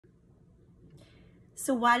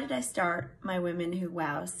So why did I start my Women Who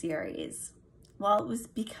Wow series? Well, it was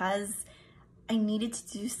because I needed to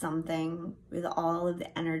do something with all of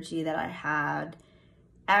the energy that I had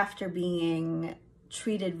after being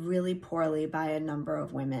treated really poorly by a number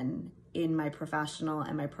of women in my professional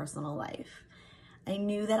and my personal life. I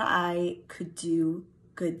knew that I could do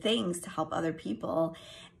good things to help other people,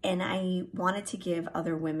 and I wanted to give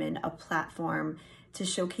other women a platform to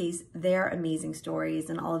showcase their amazing stories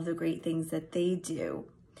and all of the great things that they do.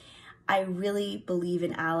 I really believe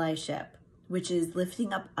in allyship, which is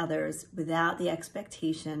lifting up others without the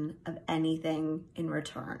expectation of anything in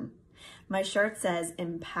return. My shirt says,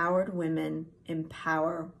 "Empowered women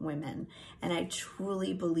empower women," and I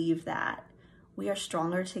truly believe that. We are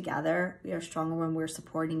stronger together. We are stronger when we're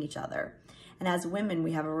supporting each other. And as women,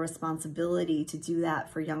 we have a responsibility to do that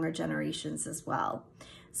for younger generations as well.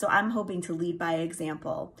 So I'm hoping to lead by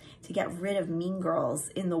example, to get rid of mean girls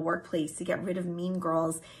in the workplace, to get rid of mean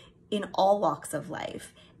girls in all walks of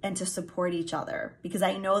life, and to support each other, because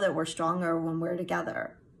I know that we're stronger when we're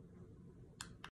together.